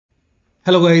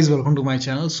Hello guys, welcome to my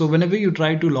channel. So whenever you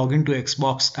try to log into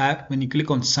Xbox app, when you click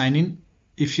on sign in,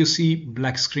 if you see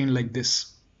black screen like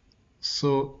this.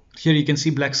 So here you can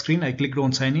see black screen. I clicked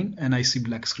on sign in and I see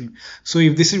black screen. So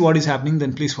if this is what is happening,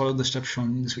 then please follow the steps shown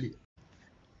in this video.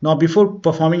 Now before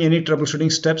performing any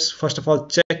troubleshooting steps, first of all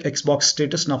check Xbox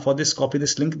status. Now for this, copy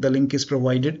this link. The link is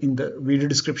provided in the video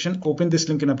description. Open this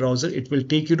link in a browser. It will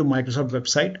take you to Microsoft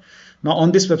website. Now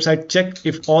on this website, check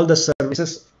if all the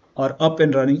services are up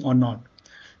and running or not.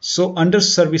 So under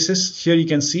services, here you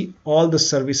can see all the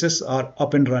services are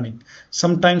up and running.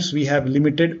 Sometimes we have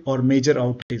limited or major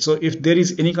outage. So if there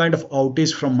is any kind of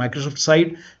outage from Microsoft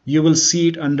side, you will see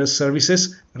it under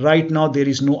services. Right now there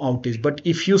is no outage. But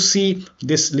if you see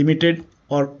this limited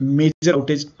or major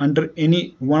outage under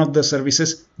any one of the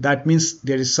services, that means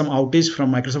there is some outage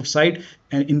from Microsoft side.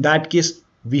 And in that case,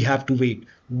 we have to wait.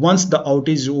 Once the outage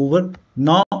is over,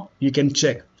 now you can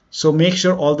check. So make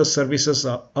sure all the services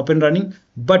are up and running.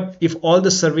 But if all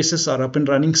the services are up and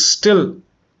running, still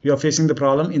you are facing the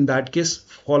problem, in that case,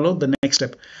 follow the next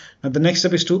step. Now the next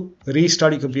step is to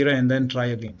restart your computer and then try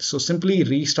again. So simply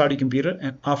restart your computer,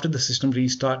 and after the system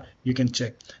restart, you can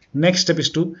check. Next step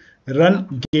is to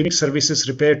run gaming services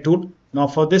repair tool. Now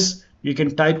for this, you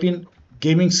can type in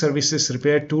gaming services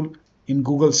repair tool in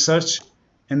Google search,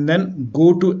 and then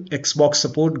go to Xbox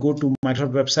support, go to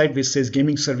Microsoft website which says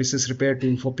gaming services repair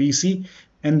tool for PC,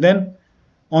 and then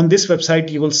on this website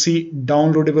you will see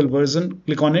downloadable version.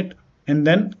 Click on it and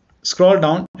then scroll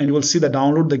down and you will see the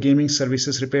download the gaming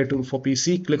services repair tool for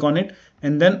PC. Click on it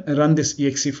and then run this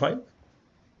exe file.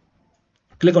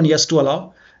 Click on yes to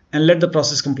allow and let the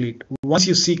process complete. Once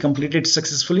you see completed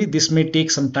successfully, this may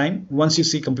take some time. Once you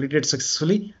see completed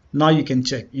successfully, now you can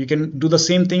check. You can do the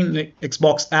same thing like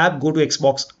Xbox app. Go to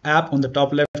Xbox app. On the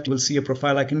top left, you will see a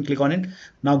profile icon. Click on it.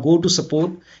 Now go to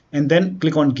support and then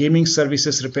click on gaming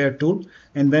services repair tool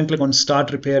and then click on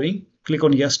start repairing. Click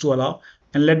on yes to allow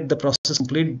and let the process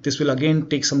complete. This will again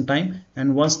take some time,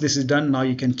 and once this is done, now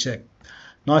you can check.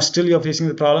 Now still you're facing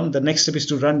the problem. The next step is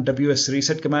to run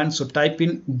wsreset command. So type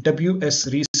in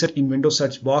wsreset in Windows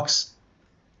search box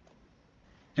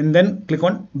and then click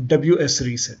on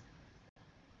wsreset.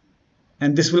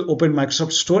 And this will open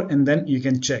Microsoft Store and then you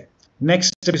can check.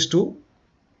 Next step is to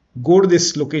go to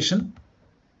this location.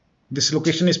 This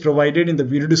location is provided in the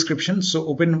video description. So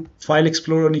open File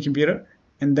Explorer on your computer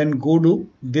and then go to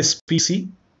this PC.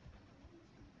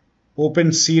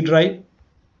 Open C drive.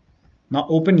 Now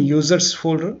open users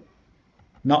folder.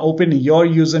 Now open your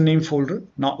username folder.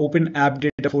 Now open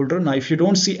AppData folder. Now if you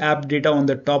don't see AppData on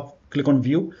the top, click on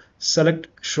view, select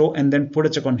show and then put a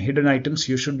check on hidden items.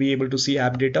 You should be able to see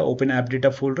AppData. Open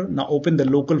AppData folder. Now open the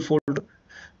local folder.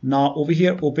 Now over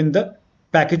here open the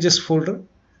packages folder.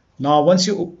 Now once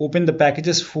you open the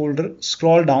packages folder,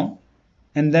 scroll down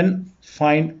and then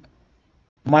find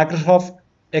Microsoft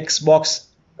Xbox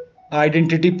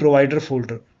Identity Provider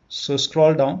folder. So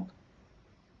scroll down.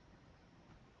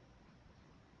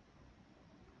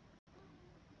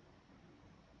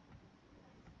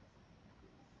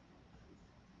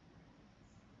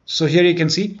 So here you can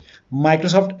see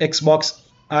Microsoft Xbox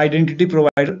Identity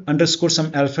Provider underscore some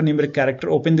alphanumeric character.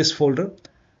 Open this folder.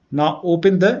 Now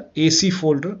open the AC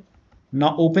folder.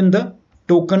 Now open the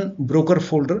TokenBroker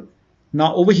folder.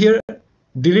 Now over here,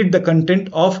 delete the content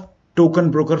of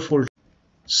TokenBroker folder.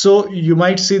 So you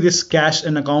might see this cache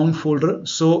and account folder.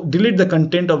 So delete the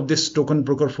content of this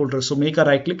TokenBroker folder. So make a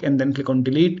right click and then click on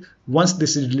delete. Once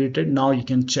this is deleted, now you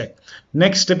can check.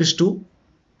 Next step is to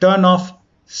turn off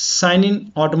sign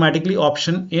in automatically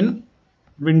option in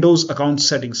Windows account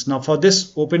settings. Now for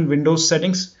this, open Windows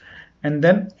settings and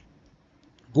then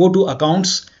go to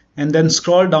accounts and then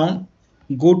scroll down,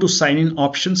 go to sign in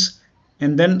options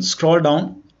and then scroll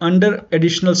down. Under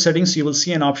additional settings, you will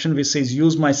see an option which says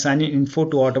use my sign in info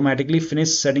to automatically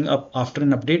finish setting up after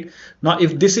an update. Now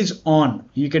if this is on,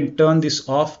 you can turn this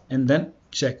off and then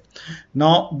check.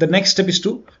 Now the next step is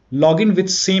to log in with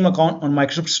same account on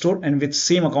Microsoft Store and with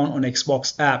same account on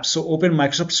Xbox app. So open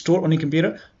Microsoft Store on your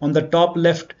computer. On the top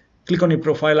left, click on your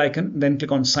profile icon, then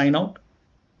click on sign out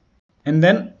and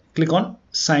then click on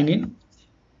sign in.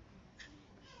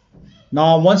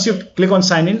 Now once you click on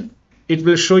sign in, it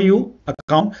will show you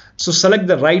account. So select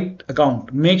the right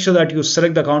account. Make sure that you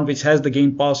select the account which has the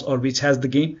game pass or which has the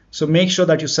game. So make sure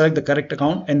that you select the correct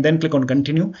account and then click on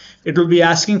continue. It will be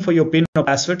asking for your PIN or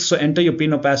password. So enter your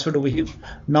PIN or password over here.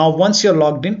 Now once you're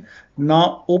logged in,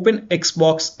 now open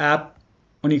Xbox app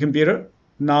on your computer.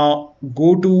 Now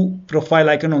go to profile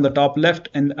icon on the top left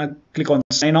and click on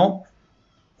sign out.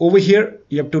 Over here,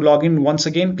 you have to log in once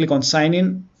again. Click on sign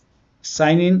in,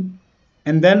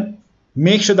 and then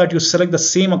make sure that you select the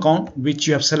same account which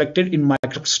you have selected in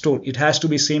Microsoft Store. It has to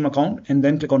be same account, and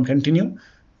then click on continue.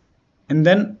 And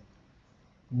then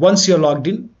once you're logged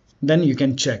in, then you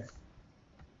can check.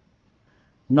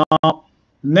 Now,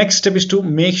 next step is to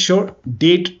make sure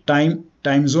date, time,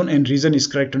 time zone, and region is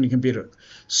correct on your computer.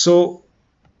 So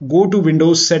go to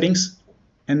Windows settings,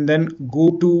 and then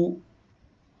go to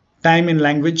time and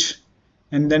language,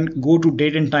 and then go to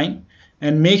date and time,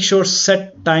 and make sure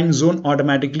set time zone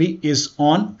automatically is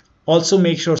on. Also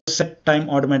make sure set time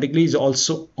automatically is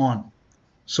also on.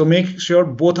 So make sure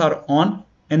both are on,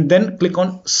 and then click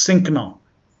on sync now.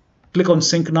 Click on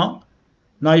sync now.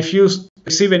 Now if you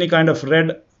receive any kind of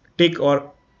red tick,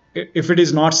 or if it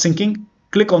is not syncing,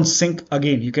 click on sync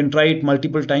again. You can try it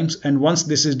multiple times, and once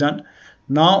this is done,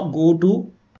 now go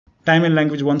to time and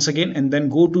language once again, and then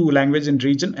go to language and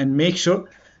region, and make sure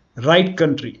right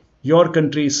country, your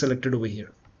country is selected over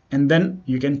here, and then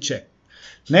you can check.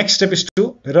 Next step is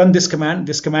to run this command.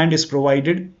 This command is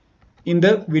provided in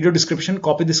the video description.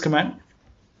 Copy this command,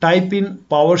 type in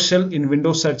PowerShell in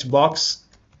Windows search box,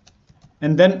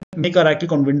 and then make a right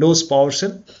click on Windows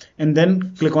PowerShell, and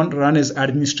then click on run as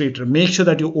administrator. Make sure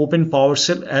that you open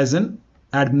PowerShell as an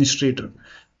administrator.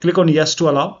 Click on yes to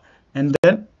allow, and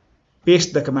then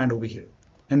paste the command over here,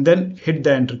 and then hit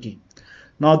the enter key.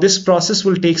 Now this process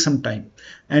will take some time,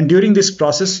 and during this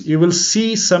process you will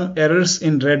see some errors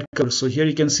in red color. So here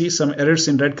you can see some errors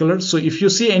in red color. So if you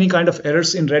see any kind of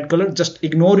errors in red color, just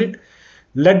ignore it,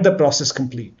 let the process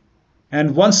complete.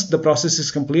 And once the process is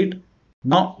complete,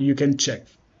 now you can check,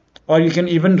 or you can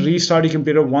even restart your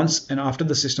computer once, and after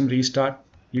the system restart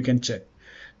you can check.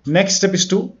 Next step is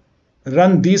to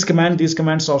run these commands. These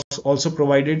commands are also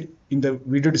provided in the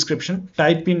video description.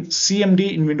 Type in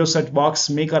cmd in Windows search box,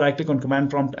 make a right click on command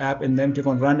prompt app, and then click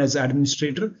on run as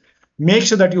administrator. Make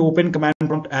sure that you open command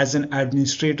prompt as an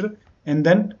administrator, and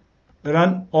then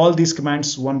run all these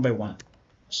commands one by one.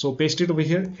 So paste it over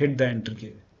here, hit the enter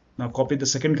key. Now copy the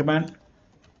second command,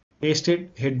 paste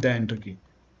it, hit the enter key.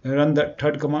 Run the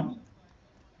third command,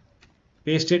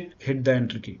 paste it, hit the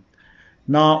enter key.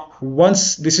 Now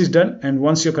once this is done, and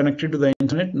once you're connected to the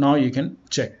internet, now you can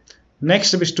check. Next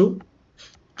step is to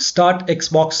start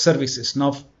Xbox services.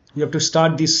 Now you have to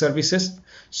start these services.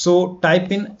 So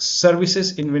type in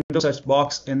services in Windows search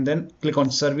box, and then click on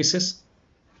services.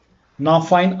 Now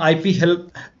find IP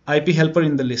helper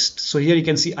in the list. So here you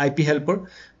can see IP helper.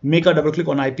 Make a double click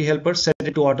on IP helper, set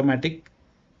it to automatic.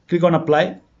 Click on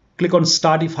apply, click on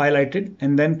start if highlighted,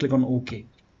 and then click on OK.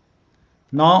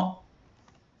 Now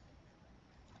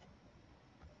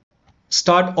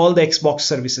start all the Xbox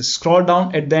services. Scroll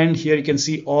down at the end, here you can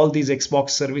see all these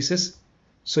Xbox services.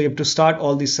 So you have to start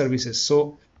all these services.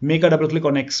 So make a double click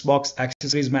on Xbox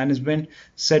accessories management,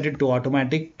 set it to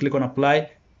automatic, click on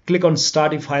apply, click on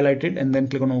start if highlighted, and then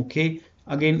click on OK.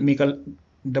 Again make a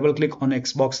double click on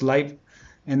Xbox Live,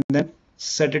 and then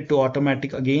set it to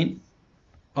automatic again.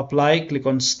 Apply, click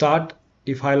on start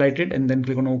if highlighted, and then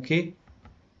click on OK.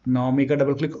 Now make a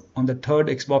double click on the third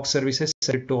Xbox services,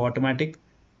 set it to automatic.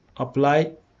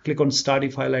 Apply, click on start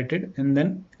if highlighted, and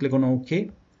then click on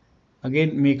OK.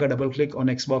 Again make a double click on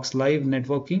Xbox Live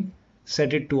networking,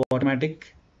 set it to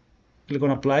automatic, click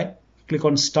on apply, click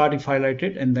on start if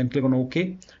highlighted, and then click on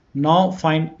OK. Now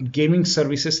find gaming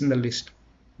services in the list.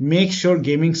 Make sure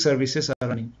gaming services are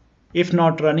running. If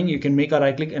not running, you can make a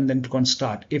right click and then click on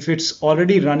start. If it's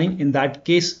already running, in that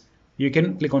case you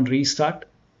can click on restart.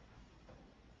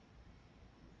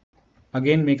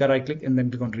 Again make a right click and then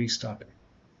click on restart.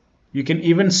 You can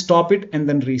even stop it and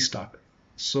then restart.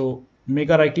 So make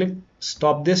a right click,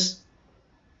 stop this,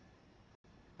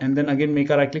 and then again make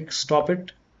a right click, stop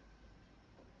it,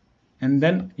 and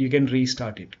then you can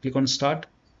restart it. Click on start,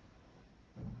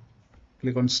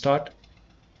 click on start,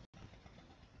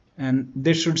 and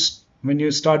this should, when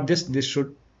you start this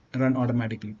should run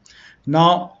automatically.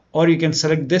 Now, or you can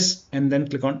select this and then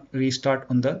click on restart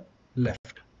on the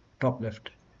left, top left.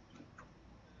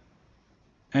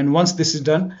 And once this is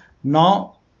done,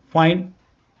 now find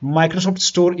Microsoft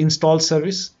Store install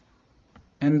service,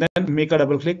 and then make a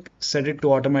double click, set it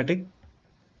to automatic,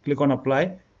 click on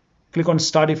apply, click on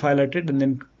start if highlighted, and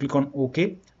then click on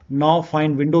OK. Now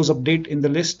find Windows Update in the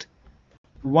list.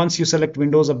 Once you select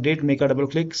Windows Update, make a double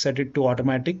click, set it to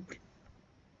automatic,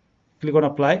 click on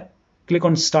apply, click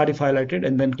on start if highlighted,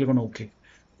 and then click on OK.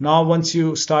 Now once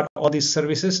you start all these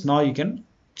services, now you can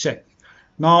check.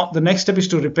 Now the next step is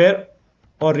to repair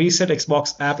or reset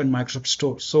Xbox app in Microsoft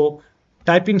Store. So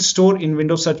type in store in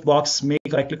Windows search box, make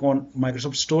a right click on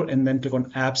Microsoft Store, and then click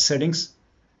on app settings,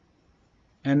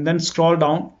 and then scroll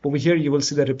down. Over here you will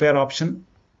see the repair option.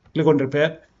 Click on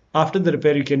repair, After the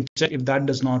repair, you can check. If that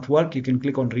does not work, you can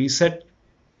click on reset,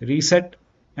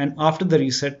 and after the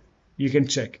reset, you can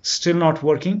check. Still not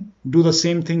working. Do the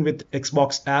same thing with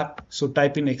Xbox app. So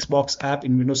type in Xbox app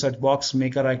in Windows search box,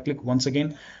 make a right click once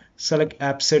again, select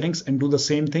app settings and do the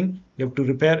same thing. You have to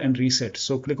repair and reset.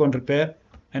 So click on repair,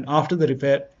 and after the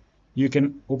repair, you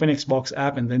can open Xbox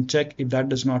app and then check. If that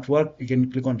does not work, you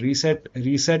can click on reset,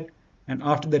 and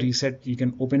after the reset, you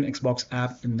can open Xbox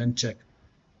app and then check.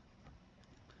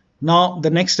 Now the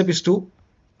next step is to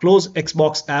close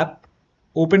Xbox app,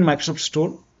 open Microsoft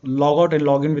Store, log out and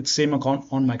log in with same account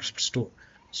on Microsoft Store.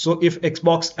 So if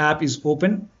Xbox app is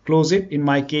open, close it. In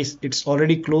my case, it's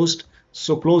already closed.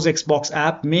 So close Xbox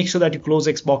app. Make sure that you close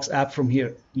Xbox app from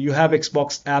here. You have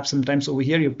Xbox app sometimes over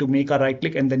here. You have to make a right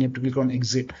click and then you have to click on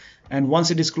exit. And once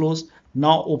it is closed,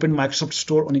 now open Microsoft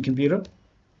Store on your computer.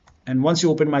 And once you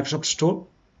open Microsoft Store,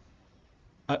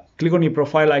 click on your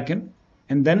profile icon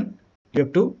and then you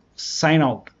have to sign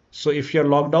out. So if you're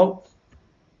logged out,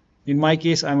 in my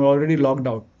case, I'm already logged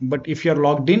out. But if you're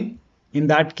logged in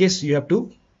that case, you have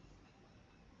to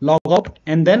log out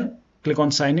and then click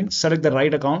on sign in, select the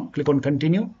right account, click on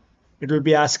continue. It will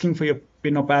be asking for your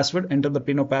PIN or password, enter the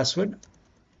PIN or password.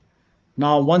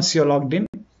 Now, once you're logged in,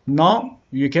 now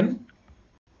you can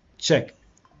check.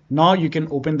 Now you can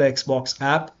open the Xbox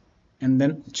app and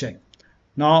then check.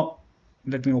 Now,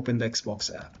 let me open the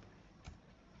Xbox app.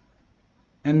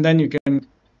 And then you can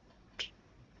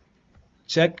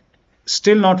check.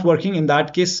 Still not working. In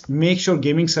that case, make sure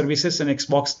gaming services and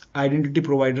Xbox identity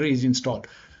provider is installed.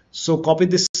 So copy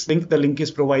this link. The link is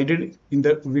provided in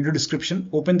the video description.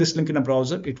 Open this link in a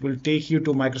browser. It will take you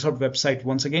to Microsoft website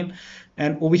once again.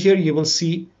 And over here, you will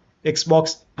see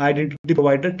Xbox identity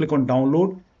provider. Click on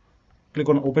download. Click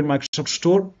on open Microsoft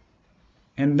Store.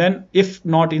 And then if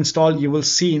not installed, you will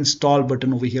see install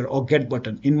button over here or get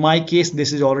button. In my case,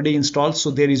 this is already installed,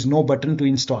 so there is no button to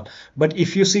install. But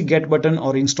if you see get button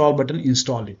or install button,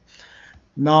 install it.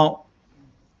 Now,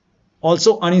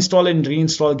 also uninstall and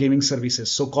reinstall gaming services.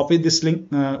 So copy this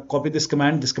link, copy this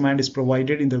command. This command is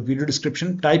provided in the video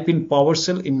description. Type in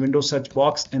PowerShell in Windows search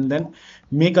box and then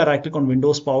make a right click on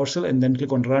Windows PowerShell and then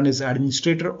click on run as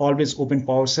administrator. Always open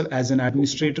PowerShell as an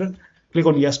administrator. Click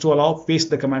on yes to allow, paste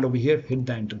the command over here, hit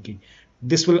the enter key.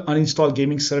 This will uninstall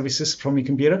gaming services from your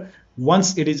computer.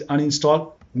 Once it is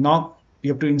uninstalled, now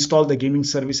you have to install the gaming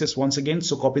services once again.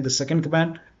 So copy the second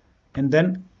command and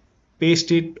then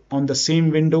paste it on the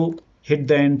same window, hit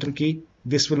the enter key.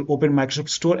 This will open Microsoft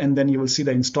Store and then you will see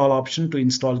the install option to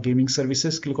install gaming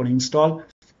services. Click on install,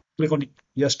 click on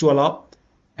yes to allow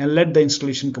and let the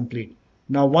installation complete.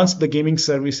 Now once the gaming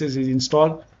services is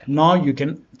installed, now you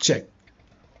can check.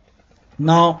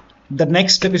 Now, the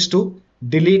next step is to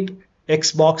delete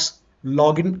Xbox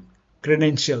login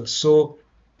credentials. So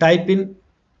type in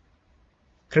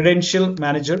credential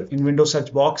manager in Windows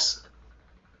search box.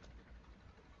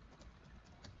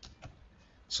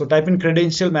 So type in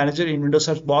credential manager in Windows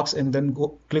search box and then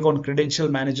click on credential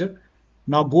manager.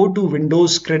 Now go to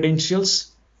Windows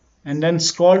credentials and then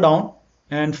scroll down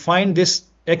and find this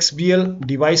XBL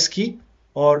device key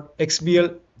or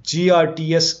XBL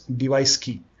GRTS device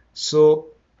key. So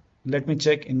let me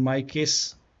check. In my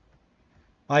case,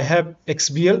 I have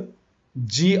XBL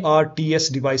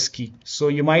GRTS device key. So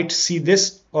you might see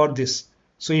this or this.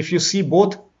 So if you see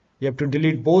both, you have to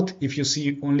delete both. If you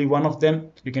see only one of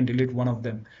them, you can delete one of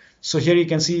them. So here you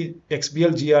can see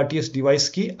XBL GRTS device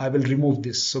key. I will remove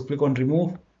this. So click on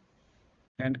remove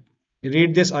and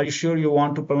read this. Are you sure you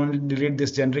want to permanently delete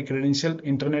this generic credential,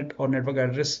 internet or network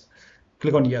address?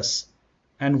 Click on yes.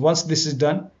 And once this is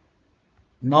done,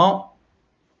 now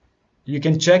you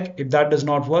can check. If that does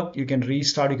not work, you can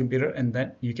restart your computer and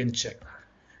then you can check.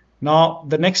 Now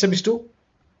the next step is to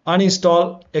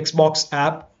uninstall Xbox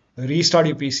app, restart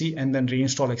your PC and then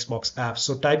reinstall Xbox app.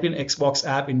 So type in Xbox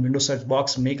app in Windows search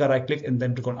box, make a right click and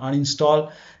then click on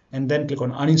uninstall and then click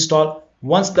on uninstall.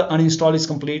 Once the uninstall is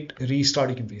complete, restart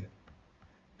your computer.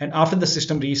 And after the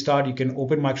system restart, you can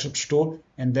open Microsoft Store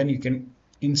and then you can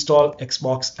install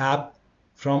Xbox app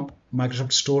from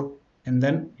Microsoft Store. And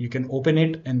then you can open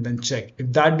it and then check.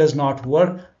 If that does not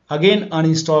work, again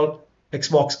uninstall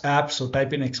Xbox app. So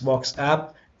type in Xbox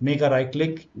app, make a right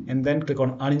click and then click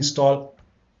on uninstall.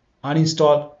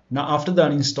 Uninstall. Now after the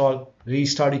uninstall,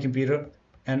 restart your computer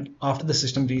and after the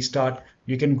system restart,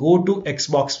 you can go to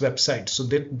Xbox website. So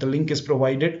the link is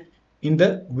provided in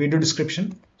the video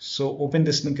description. So open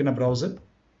this link in a browser.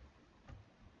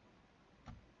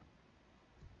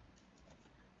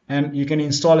 And you can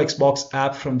install Xbox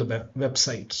app from the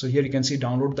website. So here you can see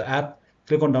download the app,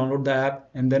 click on download the app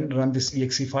and then run this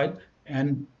exe file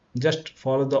and just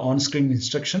follow the on-screen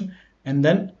instruction and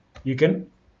then you can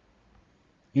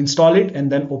Install it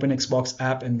and then open Xbox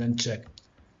app and then check.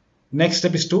 Next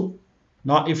step is to,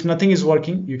 now if nothing is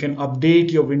working, you can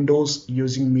update your Windows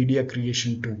using media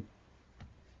creation tool.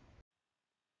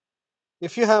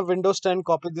 If you have Windows 10,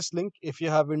 copy this link. If you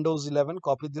have Windows 11,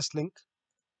 copy this link.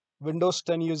 Windows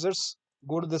 10 users,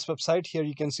 go to this website. Here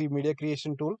you can see media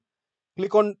creation tool.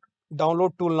 Click on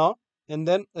download tool now and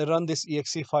then run this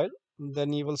exe file.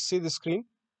 Then you will see the screen.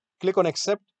 Click on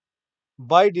accept.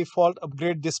 By default,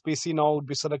 upgrade this PC now would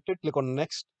be selected. Click on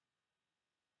next.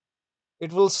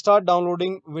 It will start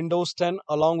downloading Windows 10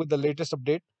 along with the latest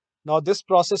update. Now this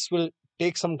process will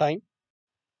take some time.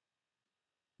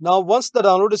 Now once the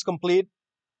download is complete,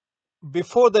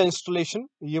 before the installation,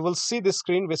 you will see this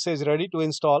screen which says ready to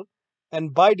install,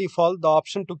 and by default the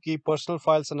option to keep personal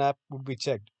files and app would be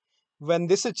checked. When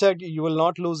this is checked, you will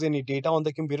not lose any data on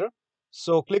the computer.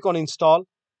 So click on install,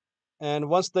 and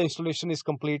once the installation is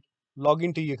complete, log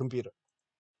into your computer.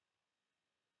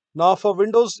 Now for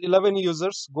Windows 11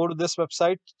 users, go to this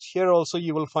website. Here also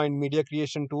you will find media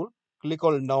creation tool. Click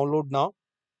on download now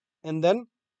and then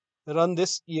run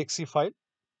this exe file.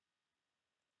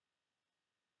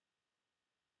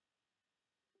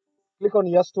 Click on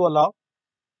yes to allow.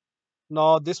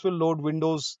 Now this will load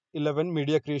Windows 11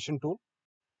 media creation tool.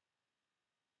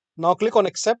 Now click on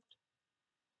accept.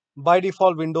 By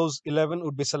default, Windows 11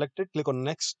 would be selected. Click on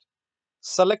next.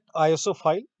 Select ISO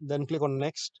file, then click on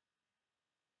next.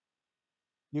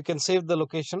 You can save the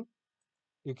location.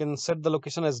 You can set the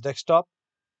location as desktop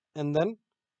and then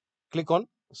click on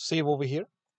save over here.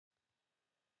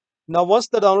 Now once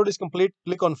the download is complete,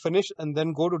 click on finish and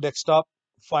then go to desktop,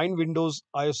 find Windows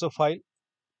ISO file,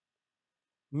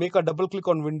 make a double click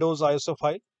on Windows ISO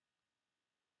file,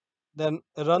 then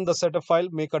run the setup file,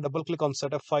 make a double click on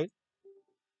setup file,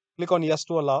 click on yes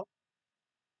to allow.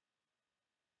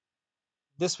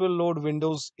 This will load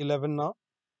Windows 11 now.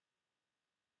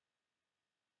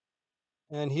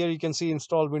 And here you can see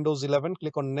install Windows 11,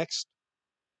 click on next.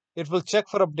 It will check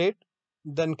for update,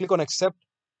 then click on accept.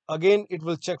 Again, it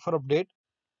will check for update.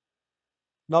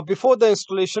 Now before the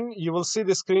installation, you will see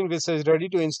the screen which says ready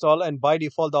to install, and by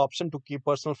default the option to keep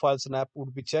personal files and app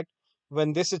would be checked.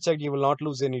 When this is checked, you will not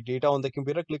lose any data on the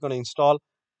computer. Click on install.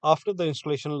 After the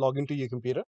installation, log into your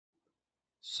computer.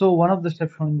 So one of the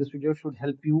steps shown in this video should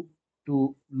help you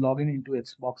to log in into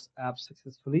Xbox app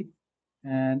successfully,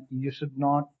 and you should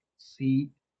not see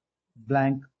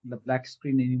the black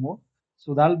screen anymore.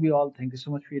 So that'll be all. Thank you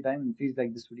so much for your time, and please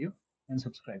like this video and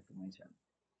subscribe to my channel.